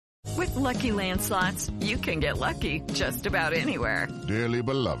With Lucky Land Slots, you can get lucky just about anywhere. Dearly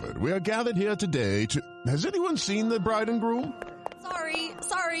beloved, we are gathered here today to... Has anyone seen the bride and groom?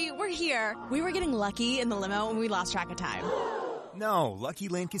 Sorry, we're here. We were getting lucky in the limo and we lost track of time. No, Lucky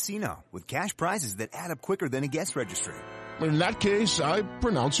Land Casino, with cash prizes that add up quicker than a guest registry. In that case, I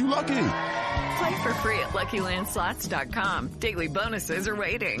pronounce you lucky. Play for free at LuckyLandSlots.com. Daily bonuses are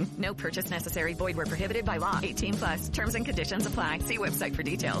waiting. No purchase necessary. Void where prohibited by law. 18+. Terms and conditions apply. See website for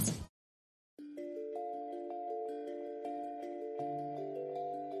details.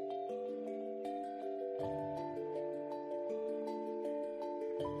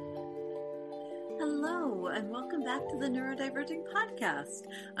 Hello, and welcome back to the Neurodiverging Podcast.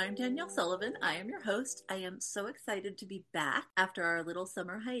 I'm Danielle Sullivan. I am your host. I am so excited to be back after our little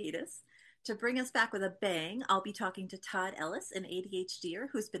summer hiatus. To bring us back with a bang, I'll be talking to Todd Ellis, an ADHDer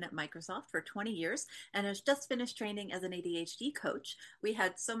who's been at Microsoft for 20 years and has just finished training as an ADHD coach. We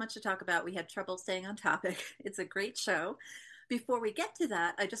had so much to talk about. We had trouble staying on topic. It's a great show. Before we get to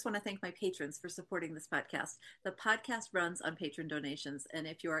that, I just want to thank my patrons for supporting this podcast. The podcast runs on patron donations, and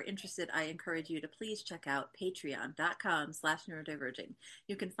if you are interested, I encourage you to please check out patreon.com/neurodiverging.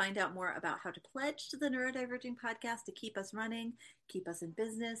 You can find out more about how to pledge to the Neurodiverging Podcast to keep us running, keep us in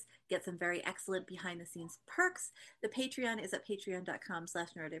business, get some very excellent behind-the-scenes perks. The Patreon is at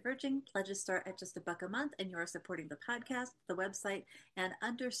patreon.com/neurodiverging. Pledges start at just $1 a month, and you are supporting the podcast, the website, and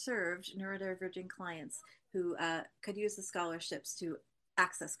underserved neurodiverging clients who could use the scholarships to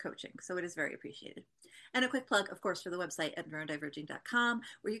access coaching. So it is very appreciated. And a quick plug, of course, for the website at neurodiverging.com,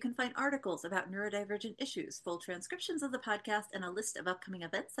 where you can find articles about neurodivergent issues, full transcriptions of the podcast, and a list of upcoming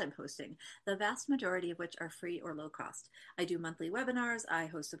events I'm hosting, the vast majority of which are free or low cost. I do monthly webinars, I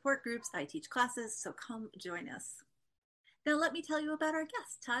host support groups, I teach classes, so come join us. Now let me tell you about our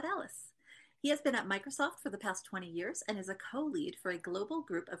guest, Todd Ellis. He has been at Microsoft for the past 20 years and is a co-lead for a global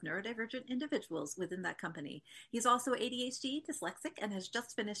group of neurodivergent individuals within that company. He's also ADHD, dyslexic, and has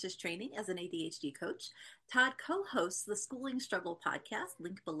just finished his training as an ADHD coach. Todd co-hosts the Schooling Struggle podcast,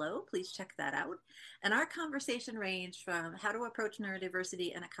 link below. Please check that out. And our conversation ranged from how to approach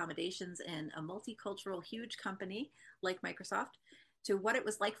neurodiversity and accommodations in a multicultural, huge company like Microsoft, to what it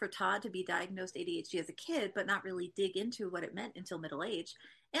was like for Todd to be diagnosed ADHD as a kid, but not really dig into what it meant until middle age,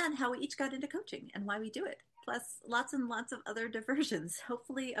 and how we each got into coaching and why we do it. Plus, lots and lots of other diversions,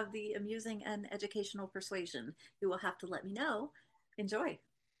 hopefully of the amusing and educational persuasion. You will have to let me know. Enjoy.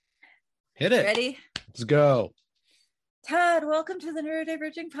 Hit it. Ready? Let's go. Todd, welcome to the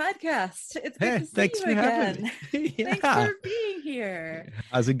Neurodiverging Podcast. It's good to see thanks you for again. having me. Yeah. Thanks for being here.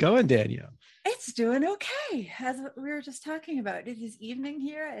 How's it going, Danielle? It's doing okay. As we were just talking about, it is evening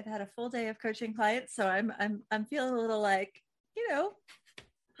here. I've had a full day of coaching clients, so I'm feeling a little like,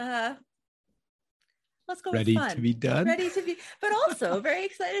 let's go. Ready with fun. to be done. Ready to be, but also very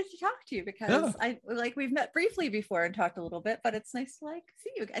excited to talk to you because we've met briefly before and talked a little bit, but it's nice to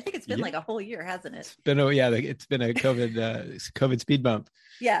see you. I think it's been like a whole year, hasn't it? It's been a COVID speed bump.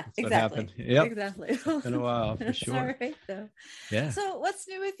 Yeah, That's exactly. Yep. Exactly. It's been a while for sure. All right, though. Yeah. So what's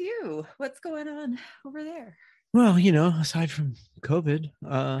new with you? What's going on over there? Well, aside from COVID,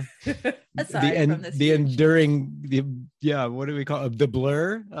 what do we call it? The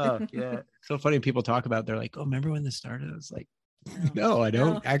blur? Oh, yeah. So funny people talk about, they're like, oh, remember when this started? I was like, no, I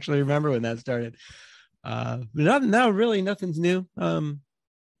don't actually remember when that started. Really nothing's new. No,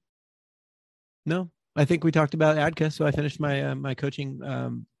 I think we talked about ADCA. So I finished my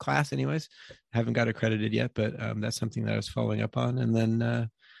coaching class anyways. Haven't got accredited yet, but that's something that I was following up on. And then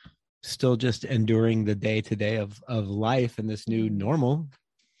still just enduring the day-to-day of life and this new normal.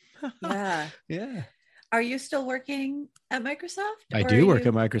 Yeah. Yeah. Are you still working at Microsoft? I do work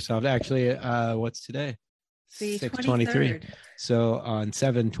at Microsoft. Actually, what's today? The 6/23. So on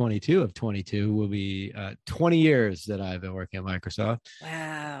 7/22 of 22 will be 20 years that I've been working at Microsoft.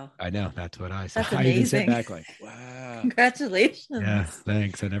 Wow. I know. That's what I said. That's I even amazing. sit back like, wow. Congratulations. Yeah,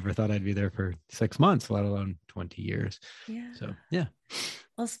 thanks. I never thought I'd be there for 6 months, let alone 20 years. Yeah. So, yeah.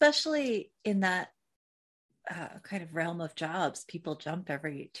 Well, especially in that kind of realm of jobs, people jump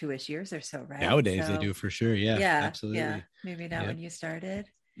every 2-ish years or so, right? Nowadays they do for sure. Yeah, absolutely. Yeah. Maybe not when you started.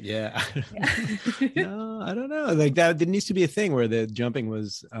 Yeah. No, I don't know. Like that, there needs to be a thing where the jumping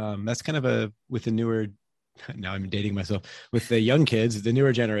was, that's kind of with the newer, now I'm dating myself, with the young kids, the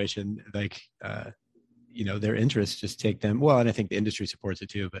newer generation, like, their interests just take them. Well, and I think the industry supports it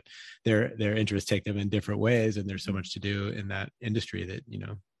too, but their interests take them in different ways. And there's so much to do in that industry that,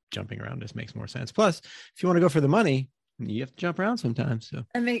 jumping around just makes more sense. Plus, if you want to go for the money, you have to jump around sometimes. So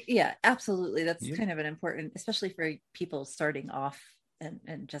yeah, absolutely. That's kind of an important, especially for people starting off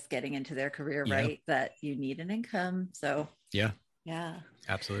and just getting into their career, right? That you need an income. So yeah,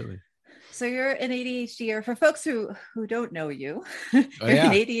 absolutely. So you're an ADHDer. For folks who don't know you, you're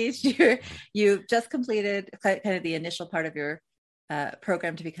an ADHDer. You just completed kind of the initial part of your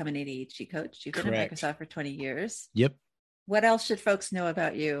program to become an ADHD coach. You've been at Microsoft for 20 years. Yep. What else should folks know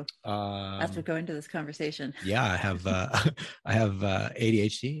about you as we go into this conversation? Yeah, I have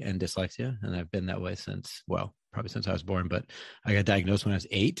ADHD and dyslexia, and I've been that way probably since I was born. But I got diagnosed when I was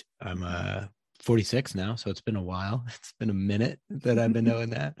 8. I'm 46 now, so it's been a while. It's been a minute that I've been knowing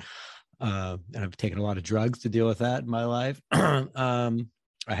that. And I've taken a lot of drugs to deal with that in my life. I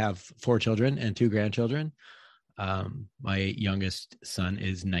have 4 children and 2 grandchildren. My youngest son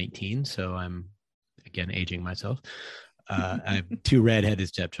is 19, so I'm again aging myself. I have 2 redheaded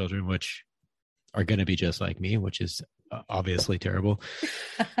stepchildren, which are going to be just like me, which is obviously terrible.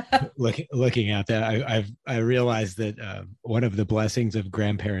 Looking at that, I realized that one of the blessings of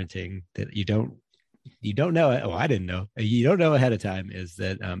grandparenting that you don't know. Oh, I didn't know. You don't know ahead of time is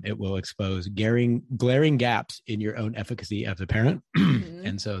that it will expose glaring gaps in your own efficacy as a parent,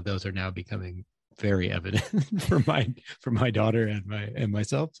 and so those are now becoming very evident for my daughter and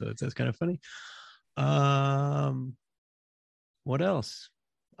myself. So it's kind of funny. What else?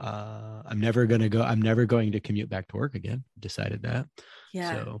 I'm never going to commute back to work again. Decided that.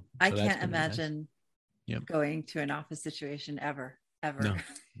 Yeah. So I can't imagine going to an office situation ever. No,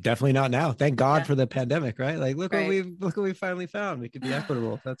 definitely not now. Thank God for the pandemic, right? Like, look what we finally found. We could be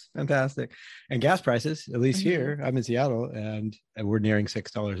equitable. That's fantastic. And gas prices, at least here, I'm in Seattle, and we're nearing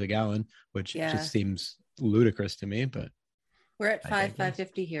 $6 a gallon, which just seems ludicrous to me. But we're at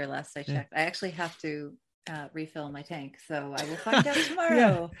 $5.50 here. Last I checked, I actually have to refill my tank, so I will find out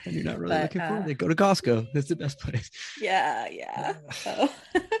tomorrow. And you're not really looking forward to it. Go to Costco. That's the best place. Yeah. So.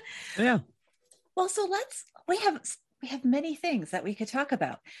 Yeah. Well, so we have many things that we could talk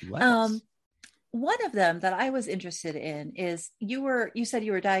about. One of them that I was interested in is you said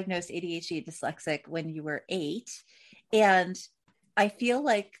you were diagnosed ADHD dyslexic when you were 8, and I feel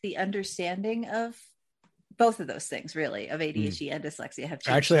like the understanding of both of those things, really, of ADHD and dyslexia, have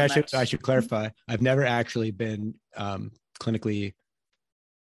changed. Actually, I should clarify. I've never actually been clinically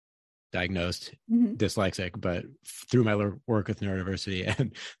diagnosed dyslexic, but through my work with neurodiversity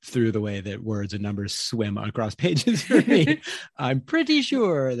and through the way that words and numbers swim across pages for me, I'm pretty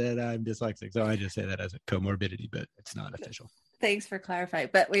sure that I'm dyslexic. So I just say that as a comorbidity, but it's not official. Thanks for clarifying.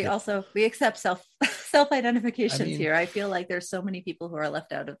 But we accept self-identifications here. I feel like there's so many people who are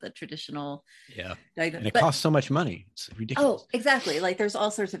left out of the traditional diagnosis. And it costs so much money. It's ridiculous. Oh, exactly. Like there's all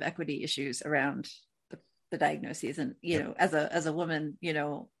sorts of equity issues around the diagnoses. And, as a woman,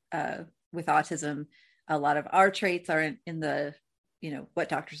 with autism, a lot of our traits are in the, what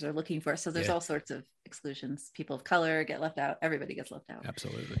doctors are looking for. So there's all sorts of exclusions. People of color get left out. Everybody gets left out.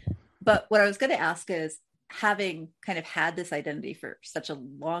 Absolutely. But what I was going to ask is, having kind of had this identity for such a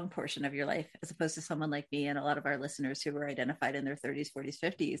long portion of your life, as opposed to someone like me and a lot of our listeners who were identified in their 30s, 40s,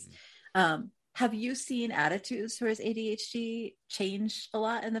 50s, have you seen attitudes towards ADHD change a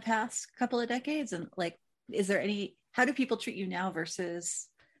lot in the past couple of decades? And like, how do people treat you now versus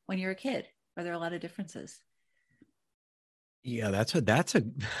when you're a kid? Are there a lot of differences? Yeah, that's a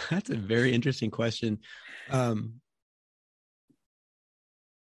very interesting question.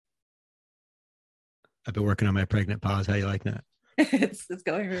 I've been working on my pregnant pause. How you like that? It's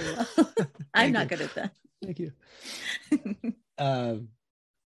going really well. I'm not good at that. Thank you. I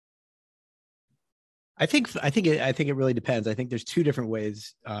think it really depends. I think there's 2 different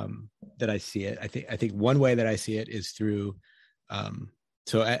ways that I see it. I think one way that I see it is through. So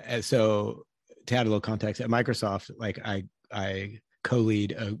to add a little context, at Microsoft, like I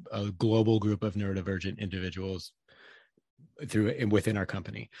co-lead a global group of neurodivergent individuals within our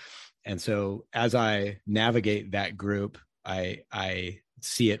company. And so as I navigate that group, I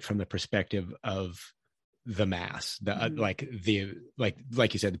see it from the perspective of the mass, like you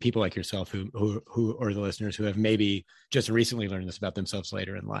said, the people like yourself who or the listeners who have maybe just recently learned this about themselves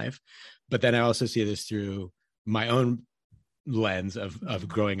later in life. But then I also see this through my own lens of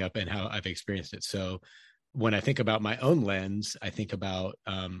growing up and how I've experienced it. So when I think about my own lens, I think about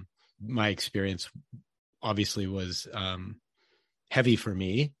my experience obviously was heavy for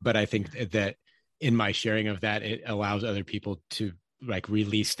me, but I think that in my sharing of that, it allows other people to like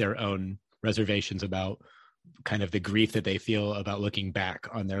release their own reservations about kind of the grief that they feel about looking back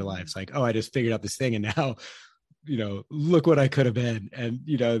on their lives. Like, oh, I just figured out this thing and now, look what I could have been. And,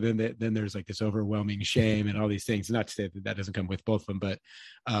 then there's like this overwhelming shame and all these things. Not to say that doesn't come with both of them, but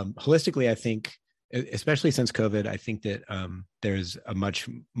holistically, I think, especially since COVID, I think that there's a much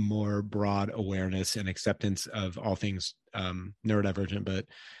more broad awareness and acceptance of all things neurodivergent, but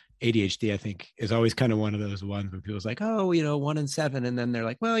ADHD, I think, is always kind of one of those ones where people's like, oh, 1 in 7. And then they're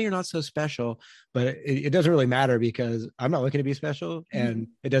like, well, you're not so special. But it doesn't really matter because I'm not looking to be special. And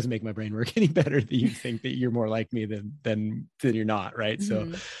it doesn't make my brain work any better that you think that you're more like me than you're not. Right.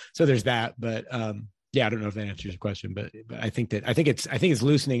 So there's that. But yeah, I don't know if that answers your question, but I think it's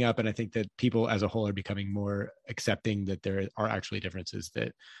loosening up. And I think that people as a whole are becoming more accepting that there are actually differences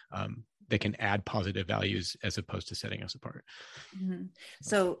that they can add positive values as opposed to setting us apart.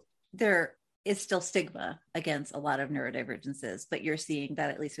 So there is still stigma against a lot of neurodivergences, but you're seeing that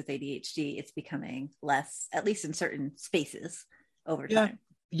at least with ADHD, it's becoming less, at least in certain spaces over time.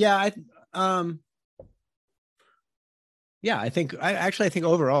 I think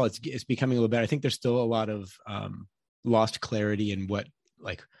overall it's becoming a little better. I think there's still a lot of lost clarity in what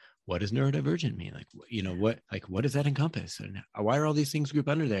does neurodivergent mean? What does that encompass? And why are all these things grouped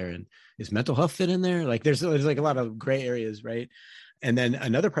under there? And is mental health fit in there? Like there's like a lot of gray areas, right? And then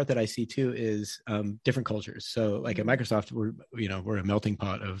another part that I see too is different cultures. So like at Microsoft, we're a melting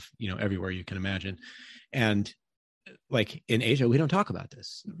pot of, everywhere you can imagine. And like in Asia, we don't talk about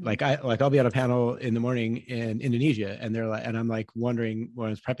this. I'll be on a panel in the morning in Indonesia, and I'm like wondering when I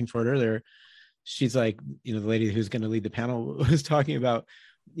was prepping for it earlier, she's like, the lady who's going to lead the panel was talking about,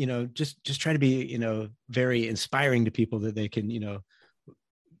 just try to be, very inspiring to people that they can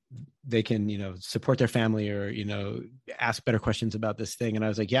support their family or, ask better questions about this thing. And I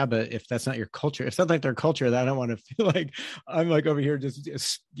was like, yeah, but if that's not your culture, if it's not like their culture, then I don't want to feel like I'm like over here just,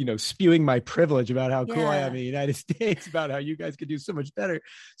 spewing my privilege about how cool I am in the United States, about how you guys could do so much better.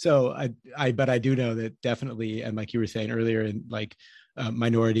 So but I do know that definitely, and like you were saying earlier, and like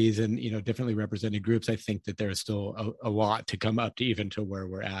minorities and, differently represented groups, I think that there's still a lot to come up to even to where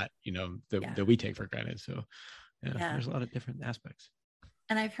we're at, that we take for granted. So there's a lot of different aspects.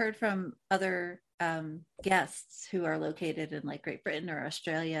 And I've heard from other guests who are located in like Great Britain or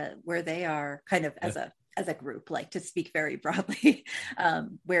Australia, where they are kind of as a group, like to speak very broadly,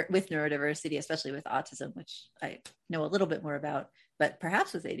 where with neurodiversity, especially with autism, which I know a little bit more about, but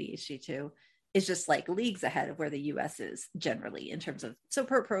perhaps with ADHD too, is just like leagues ahead of where the US is generally in terms of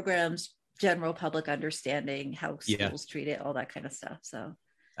support programs, general public understanding, how schools treat it, all that kind of stuff. So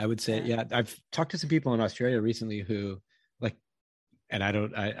I would say, I've talked to some people in Australia recently who like, and I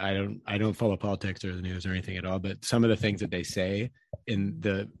don't follow politics or the news or anything at all, but some of the things that they say in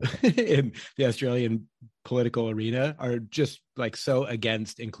the in the Australian political arena are just like so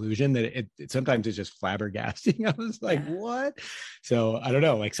against inclusion that it sometimes is just flabbergasting. I was like, what? So I don't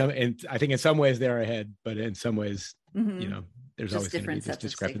know, like and I think in some ways they're ahead, but in some ways, there's just always going to be these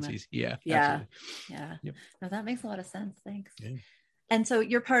discrepancies. Yeah. Absolutely. Yeah. Yep. No, that makes a lot of sense. Thanks. Yeah. And so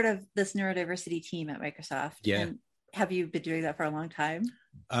you're part of this neurodiversity team at Microsoft. Yeah. And have you been doing that for a long time?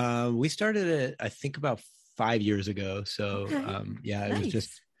 We started it, I think, about 5 years ago. So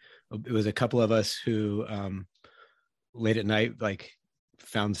nice. It was a couple of us who late at night, like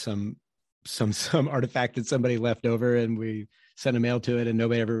found some artifact that somebody left over, and we sent a mail to it and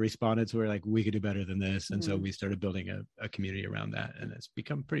nobody ever responded. So we're like, we could do better than this. And so we started building a community around that, and it's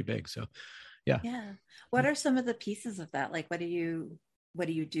become pretty big. So yeah. What are some of the pieces of that? Like, what do you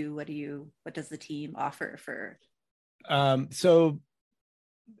do? What does the team offer for? So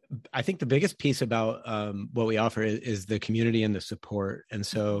I think the biggest piece about what we offer is the community and the support. And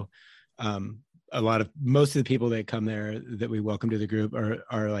so most of the people that come there that we welcome to the group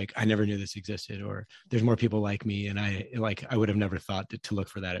are like, I never knew this existed, or there's more people like me. And I would have never thought to look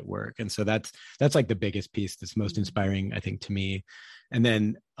for that at work. And so that's like the biggest piece that's most inspiring, I think, to me. And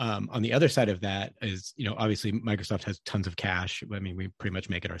then on the other side of that is, obviously Microsoft has tons of cash. I mean, we pretty much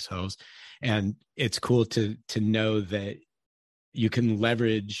make it ourselves. And it's cool to know that you can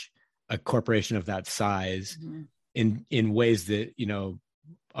leverage a corporation of that size in ways that,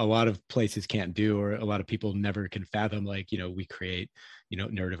 a lot of places can't do, or a lot of people never can fathom. Like, we create,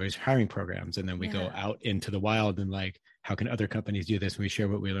 neurodiverse hiring programs, and then we go out into the wild and like, how can other companies do this? And we share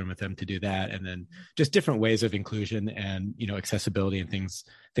what we learn with them to do that. And then just different ways of inclusion and, accessibility and things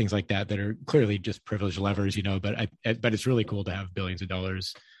like that are clearly just privilege levers, but it's really cool to have billions of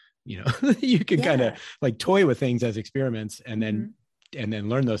dollars, you can kind of like toy with things as experiments, and then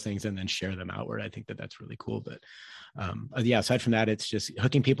learn those things and then share them outward. I think that's really cool. But aside from that, it's just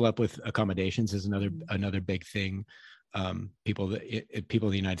hooking people up with accommodations is another big thing. People in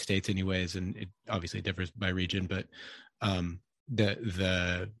the United States anyways, and it obviously differs by region, but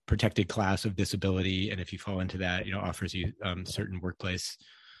the protected class of disability, and if you fall into that, offers you certain workplace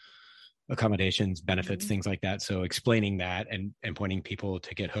accommodations, benefits, things like that. So explaining that and pointing people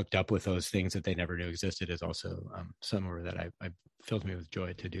to get hooked up with those things that they never knew existed is also somewhere that I filled me with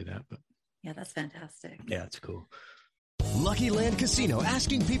joy to do that. But yeah, that's fantastic. Yeah, it's cool. Lucky Land Casino,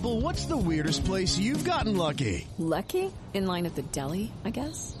 asking people, what's the weirdest place you've gotten lucky? Lucky? In line at the deli, I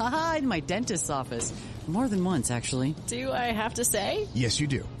guess? Aha, in my dentist's office. More than once, actually. Do I have to say? Yes, you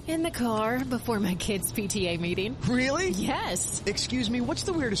do. In the car before my kids' PTA meeting. Really? Yes. Excuse me, what's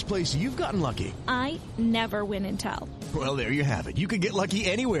the weirdest place you've gotten lucky? I never win and tell. Well, there you have it. You can get lucky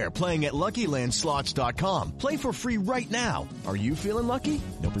anywhere, playing at LuckyLandSlots.com. Play for free right now. Are you feeling lucky?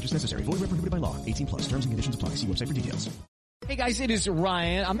 No purchase necessary. Void where prohibited by law. 18 plus. Terms and conditions apply. See website for details. Hey guys, it is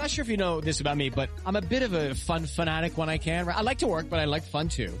Ryan. I'm not sure if you know this about me, but I'm a bit of a fun fanatic when I can. I like to work, but I like fun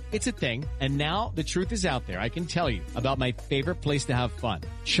too. It's a thing. And now the truth is out there. I can tell you about my favorite place to have fun.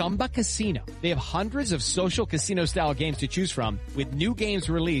 Chumba Casino. They have hundreds of social casino style games to choose from with new games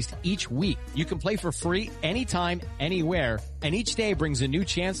released each week. You can play for free anytime, anywhere. And each day brings a new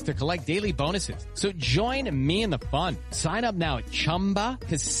chance to collect daily bonuses. So join me in the fun. Sign up now at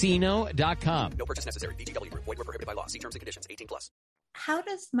ChumbaCasino.com. No purchase necessary. VGW Group. Void where prohibited by law. See terms and conditions. 18 plus. How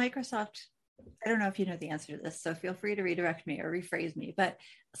does Microsoft, I don't know if you know the answer to this, so feel free to redirect me or rephrase me. But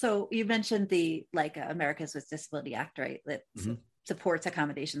so you mentioned the Americans with Disability Act, right? That supports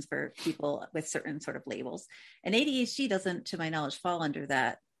accommodations for people with certain sort of labels. And ADHD doesn't, to my knowledge, fall under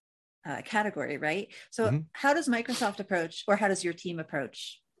that category, right? So how does Microsoft approach, or how does your team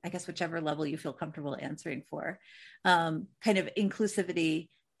approach, I guess whichever level you feel comfortable answering for, kind of inclusivity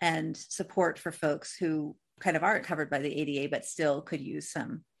and support for folks who kind of aren't covered by the ADA, but still could use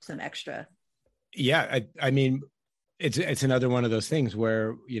some extra? Yeah, I mean, it's another one of those things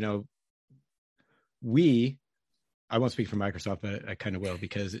where, I won't speak for Microsoft, but I kind of will,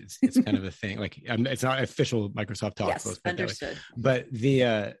 because it's kind of a thing. Like, it's not official Microsoft talk. Yes, understood. But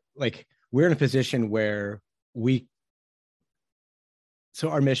we're in a position where so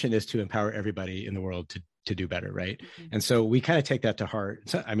our mission is to empower everybody in the world to do better, right? Mm-hmm. And so we kind of take that to heart.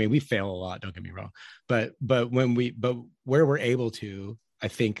 So, I mean, we fail a lot, don't get me wrong, but where we're able to, I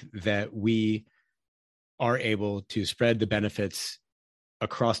think that we are able to spread the benefits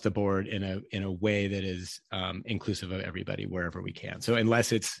across the board in a way that is inclusive of everybody wherever we can. So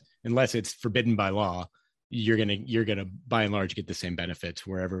unless it's forbidden by law, you're gonna by and large get the same benefits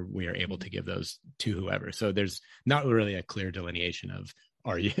wherever we are able to give those to whoever. So there's not really a clear delineation of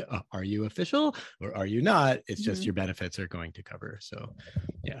are you official or are you not? It's just your benefits are going to cover. So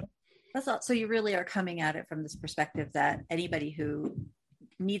yeah, that's all. So you really are coming at it from this perspective that anybody who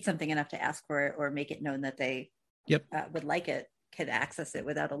needs something enough to ask for it or make it known that they would like it can access it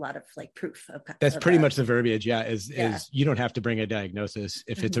without a lot of proof of. That's pretty much the verbiage. Is you don't have to bring a diagnosis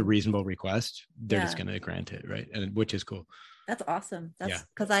if it's a reasonable request. They're just going to grant it, right? And which is cool. That's awesome. That's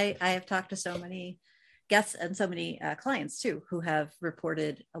because I have talked to so many guests and so many clients too who have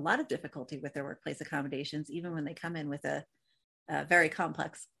reported a lot of difficulty with their workplace accommodations, even when they come in with a very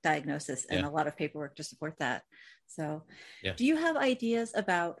complex diagnosis and a lot of paperwork to support that. So, do you have ideas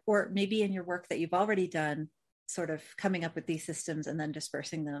about, or maybe in your work that you've already done, sort of coming up with these systems and then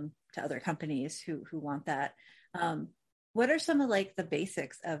dispersing them to other companies who want that? What are some of the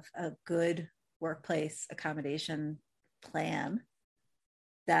basics of a good workplace accommodation plan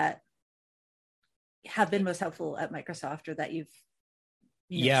that have been most helpful at Microsoft, or that you've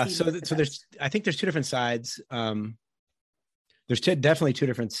so there's, I think there's two different sides. There's definitely two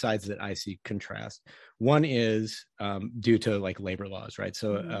different sides that I see contrast. One is due to labor laws, right?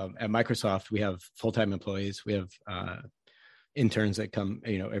 So at Microsoft, we have full-time employees. We have interns that come,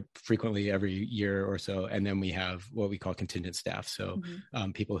 frequently every year or so. And then we have what we call contingent staff. So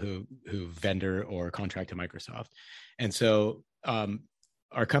people who vendor or contract to Microsoft. And so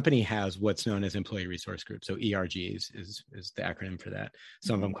our company has what's known as employee resource groups. So ERGs is the acronym for that.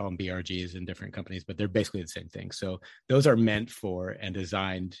 Some of them call them BRGs in different companies, but they're basically the same thing. So those are meant for and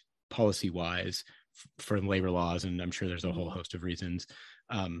designed policy-wise for labor laws. And I'm sure there's a whole host of reasons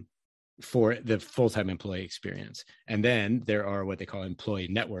for the full-time employee experience. And then there are what they call employee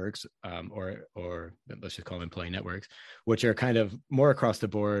networks, or let's just call them employee networks, which are kind of more across the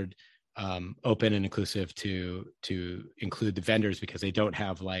board, open and inclusive to include the vendors, because they don't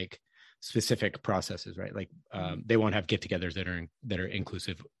have specific processes, right? They won't have get-togethers that are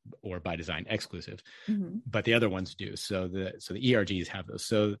inclusive or by design exclusive, but the other ones do. So the ERGs have those.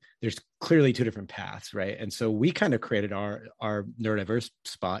 So there's clearly two different paths, right? And so we kind of created our neurodiverse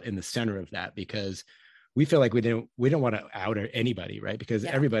spot in the center of that, because we feel like we don't want to out anybody, right? Because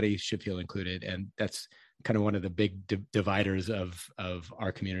everybody should feel included, and that's kind of one of the big dividers of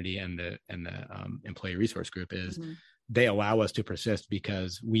our community and the employee resource group is they allow us to persist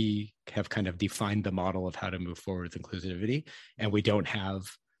because we have kind of defined the model of how to move forward with inclusivity, and we don't have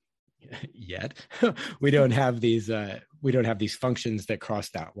yet we don't have these functions that cross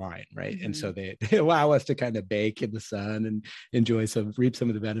that line, right? And so they allow us to kind of bake in the sun and reap some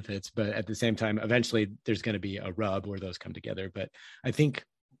of the benefits, but at the same time eventually there's going to be a rub where those come together. But I think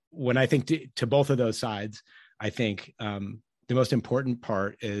when I think to both of those sides, I think the most important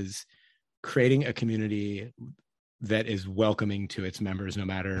part is creating a community that is welcoming to its members, no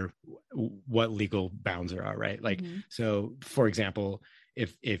matter what legal bounds there are, right? Like, so for example,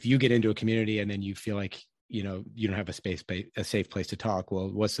 if you get into a community and then you feel like, you don't have a safe place to talk,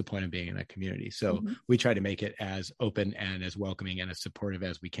 well, what's the point of being in a community? So we try to make it as open and as welcoming and as supportive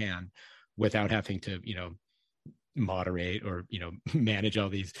as we can, without having to, moderate or, manage all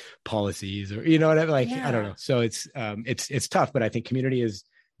these policies, or, whatever. Like, I don't know. So it's tough, but I think community is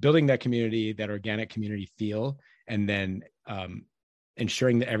building that community, that organic community feel, and then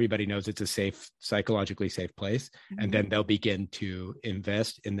ensuring that everybody knows it's a psychologically safe place. And then they'll begin to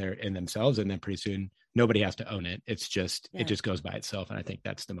invest in themselves. And then pretty soon nobody has to own it. It just goes by itself. And I think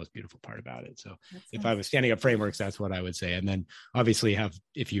that's the most beautiful part about it. So if I was standing up frameworks, that's what I would say. And then obviously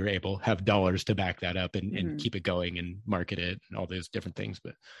if you're able, have dollars to back that up and keep it going and market it and all those different things.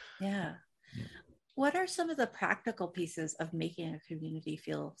 But yeah. What are some of the practical pieces of making a community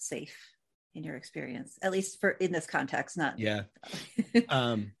feel safe in your experience, at least in this context? Not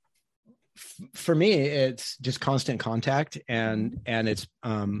for me, it's just constant contact and it's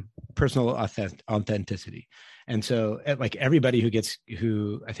personal authenticity. And so like everybody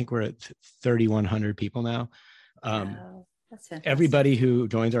who I think we're at 3,100 people now. That's fantastic. Everybody who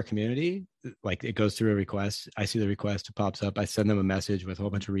joins our community, like it goes through a request. I see the request, it pops up. I send them a message with a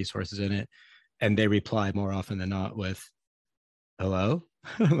whole bunch of resources in it. And they reply more often than not with, hello?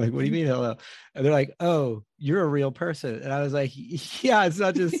 I'm like, what do you mean, hello? And they're like, oh, you're a real person. And I was like, yeah, it's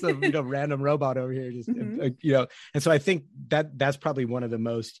not just some random robot over here. Just and so I think that's probably one of the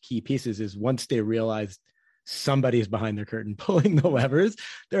most key pieces is once they realize somebody's behind their curtain pulling the levers,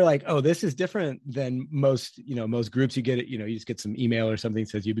 they're like, oh, this is different than most groups. You get it, you just get some email or something that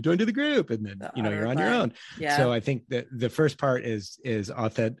says you've been joined to the group, and then you're on your own. So I think that the first part is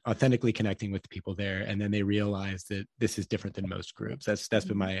authentically connecting with the people there, and then they realize that this is different than most groups. That's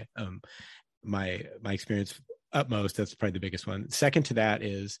been my my experience utmost. That's probably the biggest one. Second to that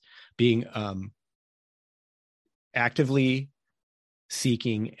is being actively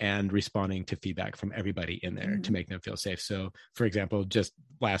seeking and responding to feedback from everybody in there to make them feel safe. So for example, just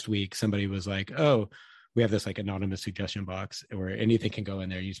last week, somebody was like, oh, we have this like anonymous suggestion box where anything can go in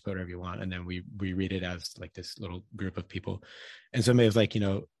there. You just put whatever you want. And then we read it as like this little group of people. And somebody was like,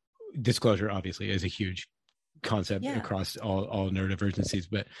 disclosure obviously is a huge concept across all neurodivergencies,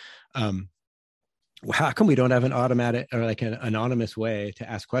 but how come we don't have an automatic or like an anonymous way to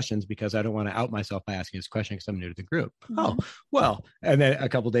ask questions? Because I don't want to out myself by asking this question because I'm new to the group. Oh, well, and then a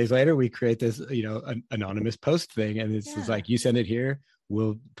couple of days later, we create this, an anonymous post thing. And it's just like, you send it here,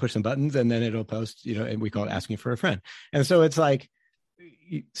 we'll push some buttons and then it'll post, and we call it asking for a friend. And so it's like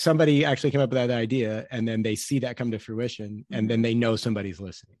somebody actually came up with that idea and then they see that come to fruition and then they know somebody's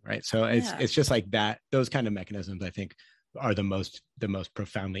listening. Right. So it's just like that, those kind of mechanisms, I think, are the most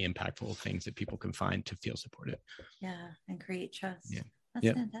profoundly impactful things that people can find to feel supported. Yeah. And create trust. Yeah. That's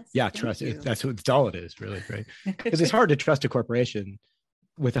fantastic. Yeah. Trust. That's all it is, really. Right. Because it's hard to trust a corporation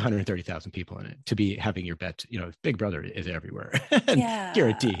with 130,000 people in it to be having your bet, Big Brother is everywhere. And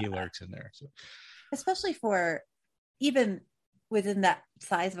guarantee he lurks in there. So especially for even within that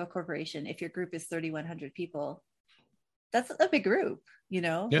size of a corporation, if your group is 3,100 people, that's a big group,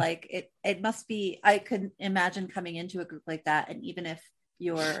 like it must be. I could imagine coming into a group like that. And even if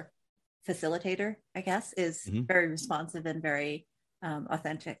your facilitator, I guess, is very responsive and very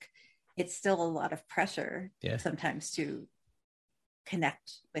authentic, it's still a lot of pressure sometimes to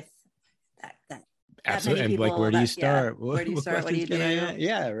connect with that absolutely. And like, where do you start? Where do you start? What do you do?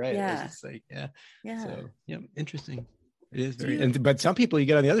 Yeah. Right. Yeah. It's just like, So interesting. It is very, but some people you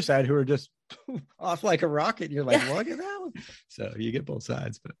get on the other side who are just off like a rocket. And you're like, look at that one. So you get both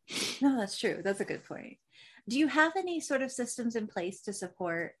sides, but no, that's true. That's a good point. Do you have any sort of systems in place to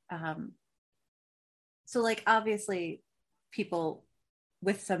support? So like, obviously people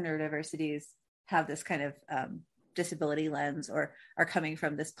with some neurodiversities have this kind of disability lens or are coming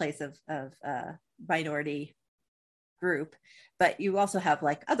from this place of minority group, but you also have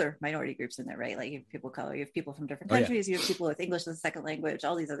like other minority groups in there, right? Like you have people of color, you have people from different countries, you have people with English as a second language,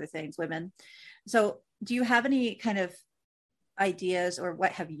 all these other things, women. So do you have any kind of ideas, or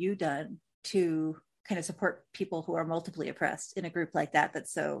what have you done to kind of support people who are multiply oppressed in a group like that,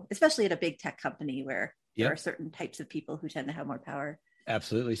 that's so, especially at a big tech company where there are certain types of people who tend to have more power?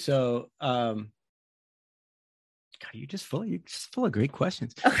 Absolutely. So God, you're just full of great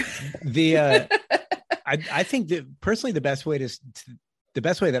questions. I think that personally, the best way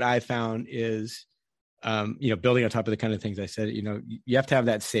that I found is, building on top of the kind of things I said, you have to have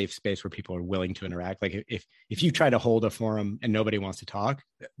that safe space where people are willing to interact. Like if you try to hold a forum and nobody wants to talk,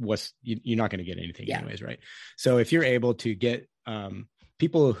 you're not going to get anything anyways, right? So if you're able to get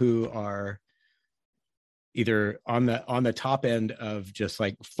people who are either on the top end of just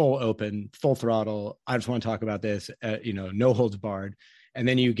like full open, full throttle, I just want to talk about this, no holds barred. And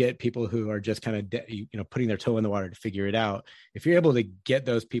then you get people who are just kind of, putting their toe in the water to figure it out. If you're able to get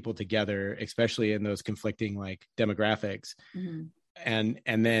those people together, especially in those conflicting like demographics, and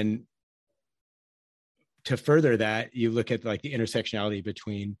then to further that, you look at like the intersectionality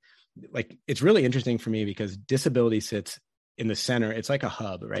between, like, it's really interesting for me because disability sits in the center. It's like a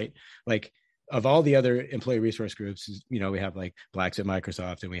hub, right? Like, of all the other employee resource groups, we have like Blacks at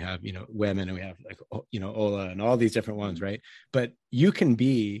Microsoft, and we have, women, and we have like, OLA and all these different ones, right? But you can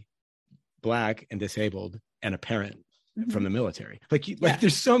be Black and disabled and a parent from the military. Like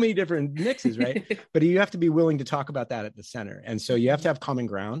there's so many different mixes, right? But you have to be willing to talk about that at the center. And so you have to have common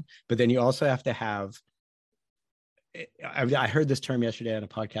ground, but then you also have to have, I heard this term yesterday on a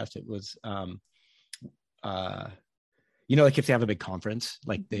podcast. It was, like if they have a big conference,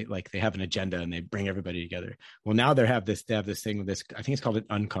 like they have an agenda and they bring everybody together. Well, now they have this thing with this, I think it's called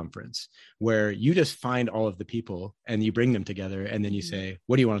an unconference, where you just find all of the people and you bring them together. And then you say,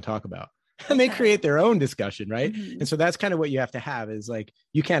 what do you want to talk about? And they create their own discussion. Right. And so that's kind of what you have to have, is like,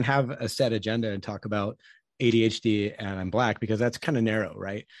 you can't have a set agenda and talk about ADHD and I'm Black, because that's kind of narrow.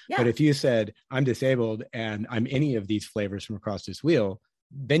 Right. Yeah. But if you said I'm disabled and I'm any of these flavors from across this wheel,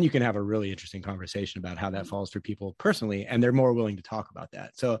 then you can have a really interesting conversation about how that falls for people personally, and they're more willing to talk about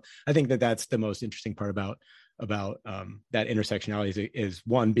that. So I think that that's the most interesting part about that intersectionality is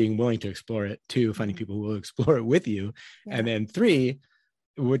one, being willing to explore it, two, finding people who will explore it with you, and then three,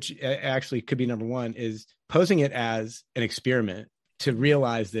 which actually could be number one, is posing it as an experiment to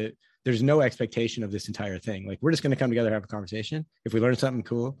realize that there's no expectation of this entire thing. Like, we're just going to come together, have a conversation. If we learn something,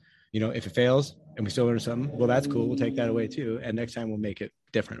 cool. If it fails and we still learn something, well, that's cool. We'll take that away too. And next time we'll make it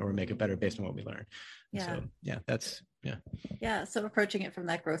different or make it better based on what we learn. So so approaching it from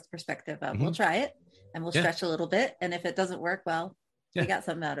that growth perspective of we'll try it and we'll stretch a little bit. And if it doesn't work, well, we got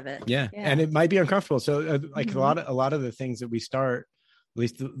something out of it. And it might be uncomfortable. So a lot of the things that we start, at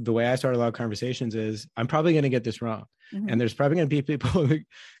least the way I start a lot of conversations, is I'm probably going to get this wrong. And there's probably going to be people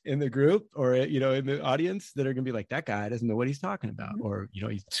in the group or, in the audience that are going to be like, that guy doesn't know what he's talking about, or,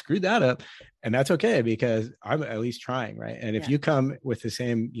 he screwed that up. And that's okay, because I'm at least trying. Right. And if you come with the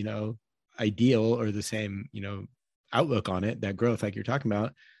same, ideal or the same, outlook on it, that growth, like you're talking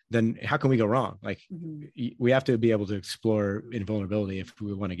about, then how can we go wrong? Like, we have to be able to explore invulnerability if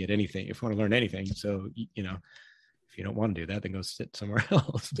we want to get anything, if we want to learn anything. So, if you don't want to do that, then go sit somewhere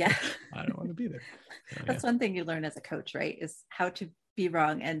else. Yeah. I don't want to be there. So, that's one thing you learn as a coach, right? Is how to be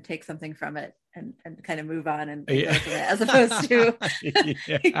wrong and take something from it and kind of move on and go from it, as opposed to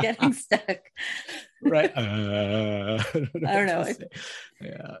getting stuck. Right. I don't know.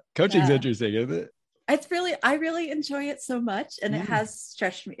 Coaching's interesting, isn't it? I really enjoy it so much. And it has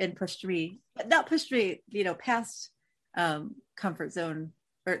stretched me and pushed me, past comfort zone.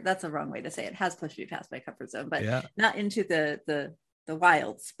 Or that's a wrong way to say it. Has pushed me past my comfort zone, but not into the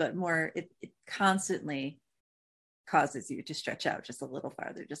wilds, but more, it constantly causes you to stretch out just a little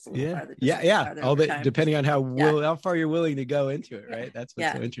farther, farther. All that, depending on how far you're willing to go into it, right? That's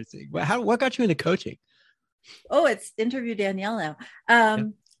what's so interesting. What got you into coaching? Oh, it's Interview Danielle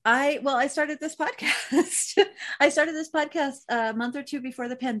now. I started this podcast. I started this podcast a month or two before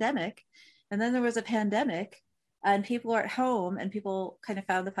the pandemic, and then there was a pandemic. And people are at home, and people kind of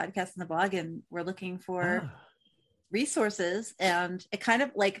found the podcast and the blog and were looking for resources. And it kind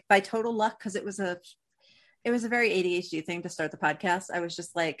of, like, by total luck, because it was a very ADHD thing to start the podcast. I was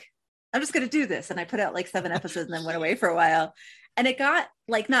just like, I'm just going to do this. And I put out like 7 episodes and then went away for a while. And it got,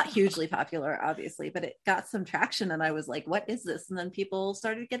 like, not hugely popular, obviously, but it got some traction. And I was like, what is this? And then people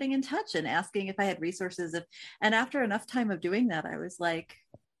started getting in touch and asking if I had resources. And after enough time of doing that, I was like,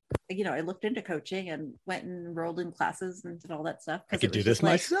 I looked into coaching and went and enrolled in classes and did all that stuff. I could do this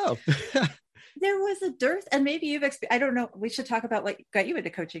myself. There was a dearth, and maybe I don't know, we should talk about what got you into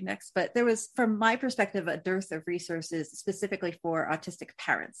coaching next, but there was, from my perspective, a dearth of resources specifically for autistic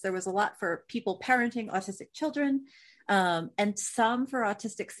parents. There was a lot for people parenting autistic children, and some for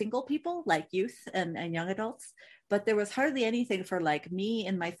autistic single people, like youth and young adults. But there was hardly anything for, like, me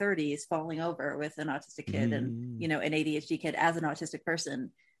in my 30s falling over with an autistic kid and, an ADHD kid as an autistic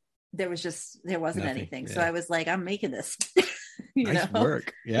person. There wasn't anything. So I was like, I'm making this. Nice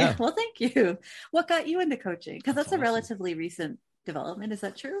work. Yeah. Well, thank you. What got you into coaching? Because that's a awesome. relatively recent development. Is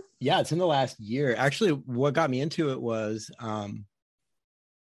that true? Yeah, it's in the last year. Actually, what got me into it was,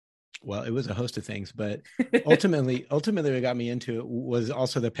 well, it was a host of things, but ultimately what got me into it was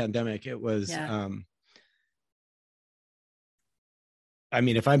also the pandemic. It was, I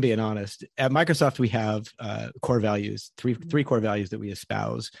mean, if I'm being honest, at Microsoft, we have core values, three core values that we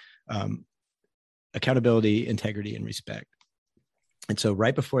espouse: accountability, integrity, and respect. And so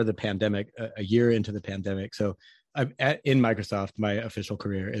right before the pandemic, a year into the pandemic, so in Microsoft, my official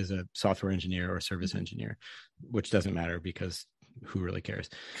career is a software engineer or service engineer, which doesn't matter because who really cares?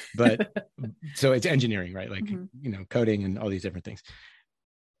 But so it's engineering, right? Like, coding and all these different things.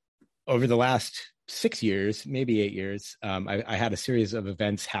 Over the last 6 years, maybe 8 years, I had a series of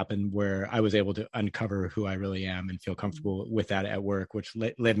events happen where I was able to uncover who I really am and feel comfortable with that at work, which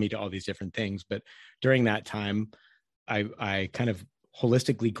led me to all these different things. But during that time, I kind of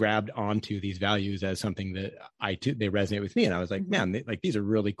holistically grabbed onto these values as something that they resonate with me. And I was like, man, these are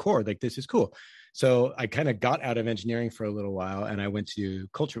really core. Like, this is cool. So I kind of got out of engineering for a little while, and I went to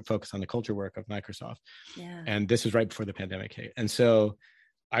focus on the culture work of Microsoft. Yeah. And this was right before the pandemic hit. And so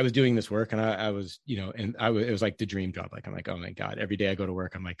I was doing this work, and I was, it was like the dream job. Like, I'm like, oh my God, every day I go to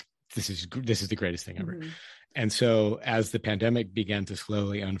work, I'm like, this is the greatest thing ever. And so as the pandemic began to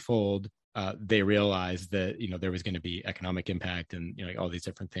slowly unfold, they realized that, there was going to be economic impact and, all these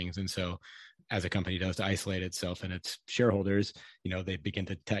different things. And so as a company does to isolate itself and its shareholders, they begin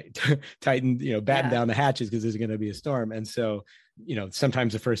to tighten, batten down the hatches because there's going to be a storm. And so,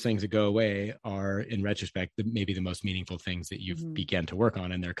 sometimes the first things that go away are, in retrospect, maybe the most meaningful things that you've began to work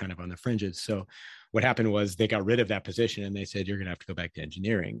on, and they're kind of on the fringes. So what happened was they got rid of that position and they said, you're going to have to go back to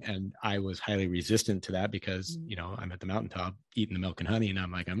engineering. And I was highly resistant to that because, I'm at the mountaintop eating the milk and honey. And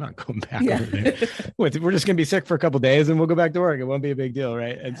I'm like, I'm not going back over there. We're just going to be sick for a couple of days and we'll go back to work. It won't be a big deal.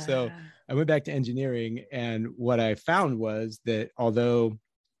 Right. And so I went back to engineering. And what I found was that although,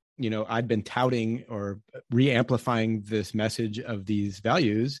 I'd been touting or re-amplifying this message of these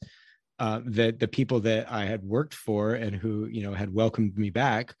values, that the people that I had worked for and who, had welcomed me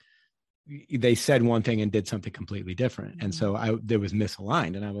back, they said one thing and did something completely different. And so there was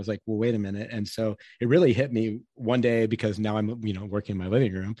misaligned, and I was like, well, wait a minute. And so it really hit me one day, because now I'm, working in my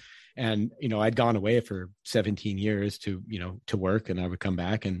living room, and, I'd gone away for 17 years to work, and I would come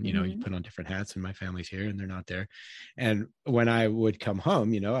back and, you put on different hats, and my family's here and they're not there. And when I would come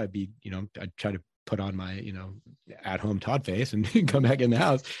home, I'd be, I'd try to put on my, at home Todd face and come back in the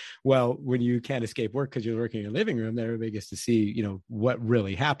house. Well, when you can't escape work because you're working in your living room, then everybody gets to see, what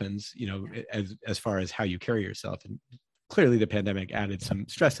really happens, as far as how you carry yourself. And clearly the pandemic added some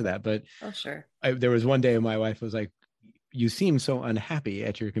stress to that. But there was one day my wife was like, you seem so unhappy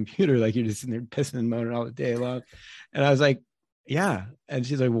at your computer. Like, you're just sitting there pissing and moaning all the day long. And I was like, yeah. And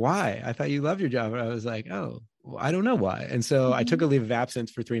she's like, why? I thought you loved your job. And I was like, oh, well, I don't know why. And so I took a leave of absence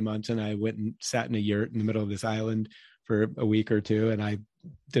for 3 months, and I went and sat in a yurt in the middle of this island for a week or two. And I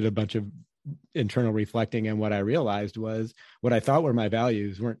did a bunch of internal reflecting. And what I realized was what I thought were my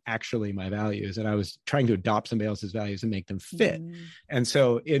values weren't actually my values. And I was trying to adopt somebody else's values and make them fit. And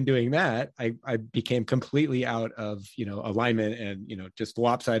so in doing that, I became completely out of, alignment and, just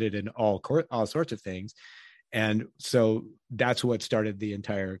lopsided in all sorts of things. And so that's what started the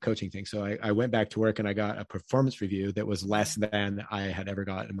entire coaching thing. So I went back to work, and I got a performance review that was less than I had ever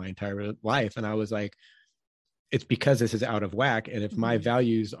gotten in my entire life. And I was like, it's because this is out of whack. And if my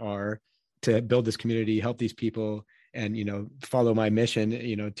values are to build this community, help these people, and, follow my mission,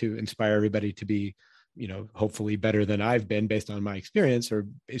 to inspire everybody to be, hopefully better than I've been based on my experience or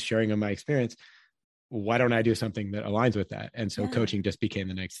sharing of my experience, why don't I do something that aligns with that? And so coaching just became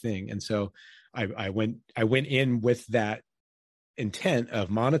the next thing. And so I went in with that intent of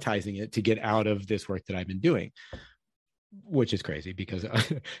monetizing it to get out of this work that I've been doing, which is crazy because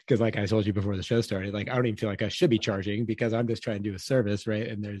like I told you before the show started, like, I don't even feel like I should be charging because I'm just trying to do a service. Right.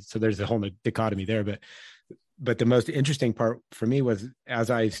 And there's a whole dichotomy there, but the most interesting part for me was as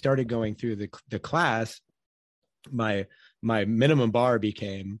I started going through the class, my minimum bar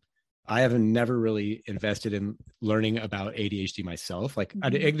became, I have never really invested in learning about ADHD myself. Like,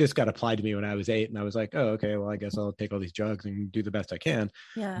 it just got applied to me when I was 8, and I was like, oh, okay, well, I guess I'll take all these drugs and do the best I can.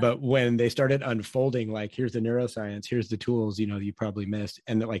 Yeah. But when they started unfolding, like, here's the neuroscience, here's the tools, you probably missed.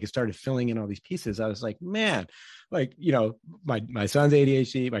 And like, it started filling in all these pieces. I was like, man, like, my son's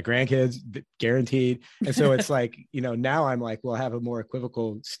ADHD, my grandkids guaranteed. And so it's like, now I'm like, well, I have a more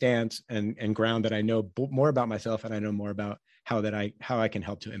equivocal stance and ground that I know more about myself, and I know more about how I can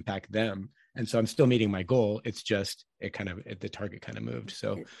help to impact them. And so I'm still meeting my goal. It's just, the target kind of moved.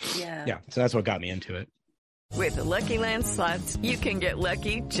 So so that's what got me into it. With the Lucky Land Slots, you can get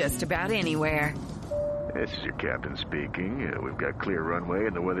lucky just about anywhere. This is your captain speaking. We've got clear runway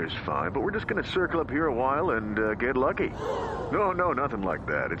and the weather's fine, but we're just going to circle up here a while and get lucky. No, nothing like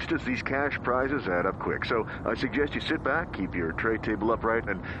that. It's just these cash prizes add up quick. So I suggest you sit back, keep your tray table upright,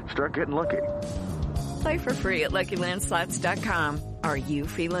 and start getting lucky. Play for free at LuckyLandSlots.com. Are you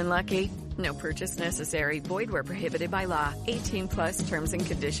feeling lucky? No purchase necessary. Void where prohibited by law. 18+ terms and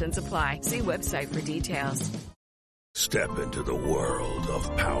conditions apply. See website for details. Step into the world of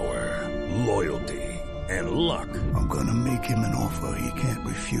power, loyalty, and luck. I'm gonna make him an offer he can't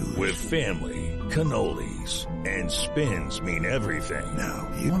refuse. With family, cannolis, and spins mean everything. Now,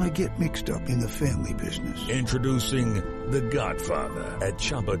 you wanna get mixed up in the family business. Introducing The Godfather at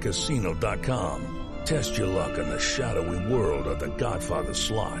ChumbaCasino.com. Test your luck in the shadowy world of The Godfather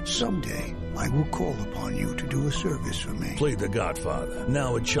slot. Someday, I will call upon you to do a service for me. Play The Godfather,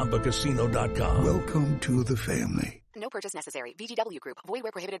 now at ChumbaCasino.com. Welcome to the family. No purchase necessary. VGW Group. Void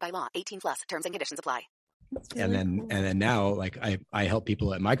where prohibited by law. 18+. Terms and conditions apply. And then now, like I help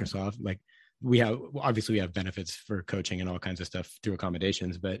people at Microsoft. Like we have benefits for coaching and all kinds of stuff through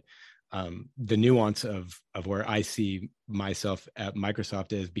accommodations, but the nuance of where I see myself at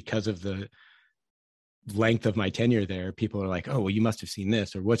Microsoft is because of the length of my tenure there. People are like, oh, well, you must have seen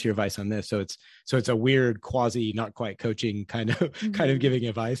this, or what's your advice on this? So it's a weird quasi, not quite coaching kind of giving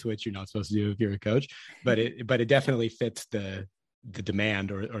advice, which you're not supposed to do if you're a coach, but it definitely fits the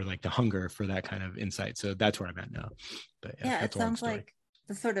demand or like the hunger for that kind of insight. So that's where I'm at now. But yeah, it sounds like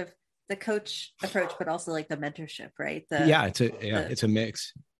the sort of the coach approach, but also like the mentorship, right? It's a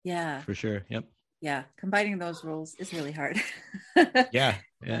mix. Yeah, for sure. Yep. Yeah, combining those roles is really hard. Yeah.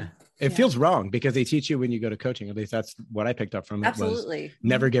 It feels wrong because they teach you when you go to coaching. At least that's what I picked up from it. Absolutely. Was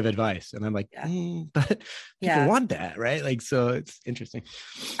never give advice. And I'm like, but people want that, right? Like, so it's interesting.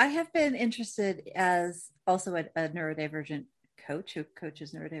 I have been interested as also a neurodivergent coach who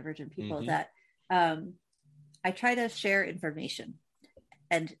coaches neurodivergent people that I try to share information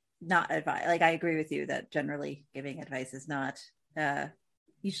and not advise. Like, I agree with you that generally giving advice is not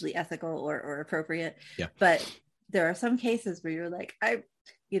usually ethical or appropriate. Yeah. But there are some cases where you're like, I'm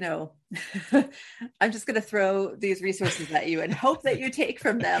just going to throw these resources at you and hope that you take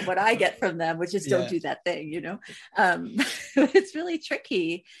from them what I get from them, which is don't do that thing, It's really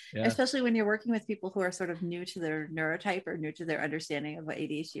tricky, especially when you're working with people who are sort of new to their neurotype or new to their understanding of what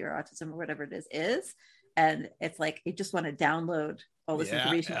ADHD or autism or whatever it is. And it's like, you just want to download all this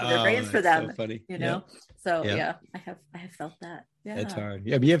information for their brains for them, so funny. So I have felt that. Yeah, it's hard.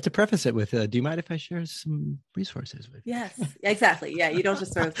 Yeah, but you have to preface it with, do you mind if I share some resources with you? Yes, exactly. Yeah, you don't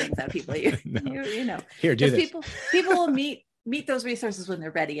just throw things at people. You know. Here, do this. People will meet those resources when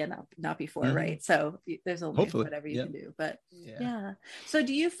they're ready and not before, right? So there's only whatever you can do. But yeah. So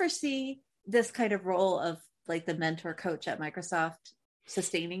do you foresee this kind of role of like the mentor coach at Microsoft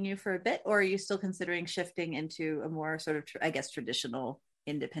sustaining you for a bit, or are you still considering shifting into a more sort of, traditional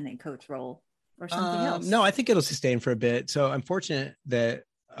independent coach role or something else? No, I think it'll sustain for a bit. So I'm fortunate that,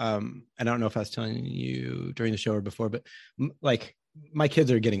 I don't know if I was telling you during the show or before, but like my kids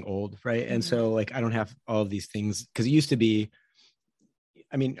are getting old. Right. And so like, I don't have all of these things, because it used to be,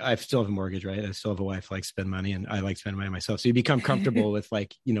 I mean, I still have a mortgage, right? I still have a wife who likes to spend money, and I like spending money myself. So you become comfortable with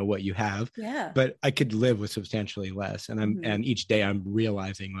like, what you have. Yeah. But I could live with substantially less. And and each day I'm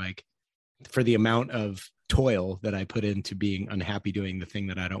realizing, like, for the amount of toil that I put into being unhappy doing the thing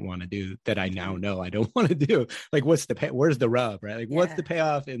that I don't want to do, that I now know I don't want to do, like, where's the rub, right? Like, what's the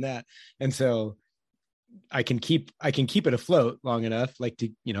payoff in that? And so I can keep it afloat long enough, like, to,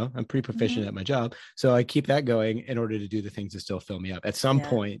 I'm pretty proficient at my job. So I keep that going in order to do the things that still fill me up. At some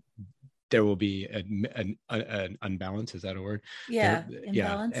point, there will be an unbalance. Is that a word? Yeah.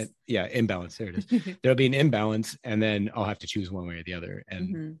 Imbalance. Imbalance. There it is. There'll be an imbalance, and then I'll have to choose one way or the other.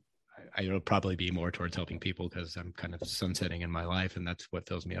 And it'll probably be more towards helping people, because I'm kind of sunsetting in my life, and that's what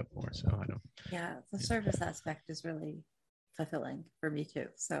fills me up more. So I don't. Yeah. The service aspect is really fulfilling for me too.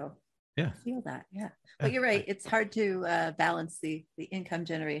 So yeah, I feel that. Yeah. But you're right. It's hard to balance the income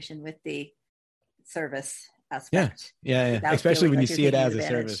generation with the service aspect. Yeah. Especially when you see it as a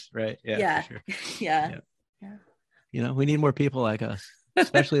service, right? Yeah. For sure. Yeah. We need more people like us,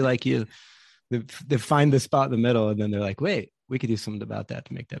 especially like you. They find the spot in the middle, and then they're like, wait, we could do something about that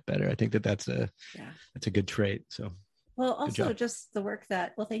to make that better. I think that's a good trait. So, well, also just the work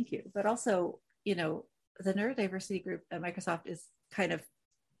that, thank you. But also, the neurodiversity group at Microsoft is kind of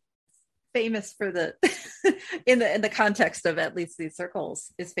famous for the in the context of at least these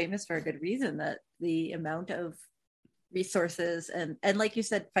circles, is famous for a good reason, that the amount of resources and like you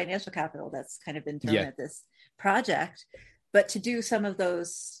said, financial capital that's kind of been thrown at this project, but to do some of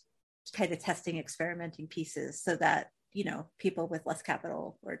those kind of testing, experimenting pieces so that, you know, people with less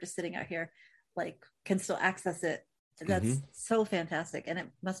capital or just sitting out here like can still access it. That's so fantastic. And it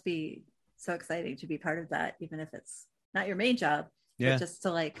must be so exciting to be part of that, even if it's not your main job, but just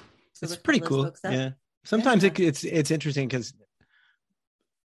to like, it's pretty cool. Yeah. Sometimes it's interesting because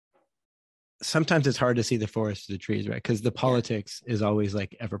sometimes it's hard to see the forest for the trees, right? Because the politics is always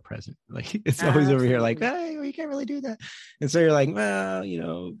like ever present. Like it's always over here like, hey, well, you can't really do that. And so you're like, well, you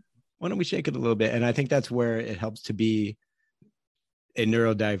know, why don't we shake it a little bit? And I think that's where it helps to be a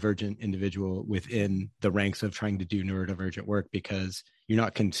neurodivergent individual within the ranks of trying to do neurodivergent work, because you're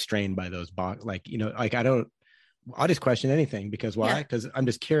not constrained by those like, you know, like I'll just question anything because why? Because I'm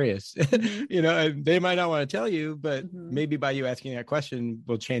just curious, you know, and they might not want to tell you, but maybe by you asking that question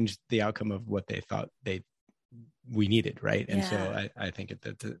will change the outcome of what they thought we needed. Right. And so I think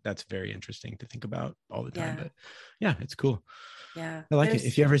that's very interesting to think about all the time, but yeah, it's cool. Yeah. I like it.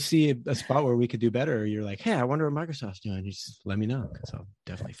 If you ever see a spot where we could do better, or you're like, hey, I wonder what Microsoft's doing, you just let me know, because I'll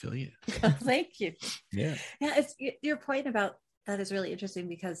definitely fill you. Thank you. Yeah. It's your point about that is really interesting,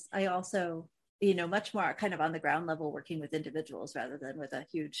 because I also, you know, much more kind of on the ground level working with individuals rather than with a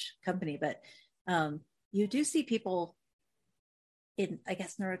huge company. But you do see people in, I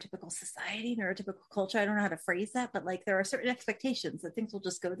guess, neurotypical society, neurotypical culture. I don't know how to phrase that, but like there are certain expectations that things will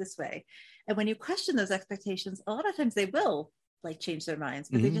just go this way. And when you question those expectations, a lot of times they will like change their minds,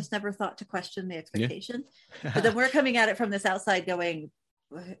 but they just never thought to question the expectation. But then we're coming at it from this outside going,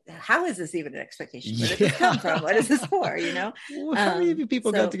 how is this even an expectation? Where did this come from? What is this for? You know, how many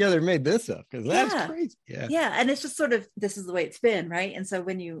people got together and made this up? Because that's crazy. Yeah. And it's just sort of, this is the way it's been. Right. And so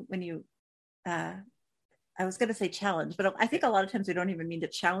when you I was going to say challenge, but I think a lot of times we don't even mean to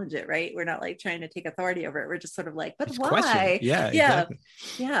challenge it. Right. We're not like trying to take authority over it. We're just sort of like, but it's why? Question. Yeah. Exactly.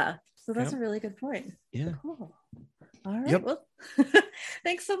 Yeah. So that's a really good point. Yeah. Cool. All right. Well,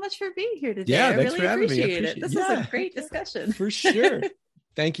 thanks so much for being here today. Yeah, I really appreciate it. This was a great discussion. For sure.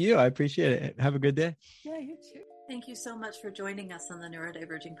 Thank you. I appreciate it. Have a good day. Yeah, you too. Thank you so much for joining us on the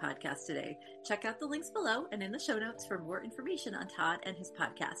Neurodiverging podcast today. Check out the links below and in the show notes for more information on Todd and his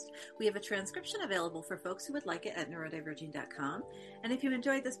podcast. We have a transcription available for folks who would like it at neurodiverging.com. And if you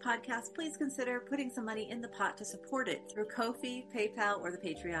enjoyed this podcast, please consider putting some money in the pot to support it through Ko-fi, PayPal, or the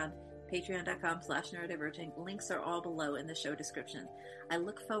Patreon. Patreon.com/neurodiverging. Links are all below in the show description. I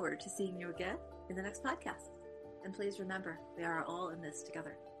look forward to seeing you again in the next podcast. And please remember, we are all in this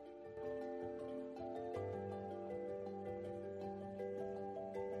together.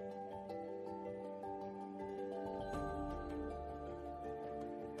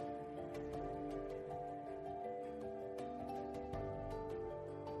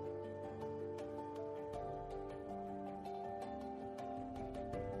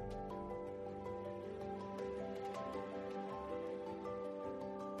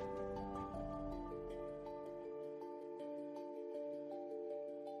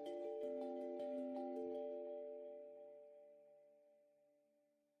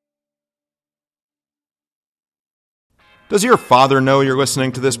 Does your father know you're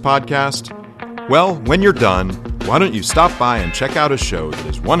listening to this podcast? Well, when you're done, why don't you stop by and check out a show that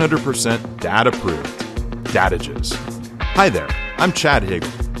is 100% dad-approved, Dadages. Hi there, I'm Chad Higgle.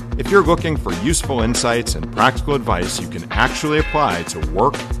 If you're looking for useful insights and practical advice you can actually apply to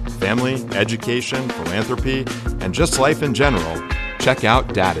work, family, education, philanthropy, and just life in general, check out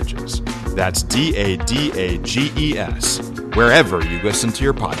Dadages. That's DADAGES, wherever you listen to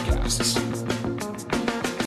your podcasts.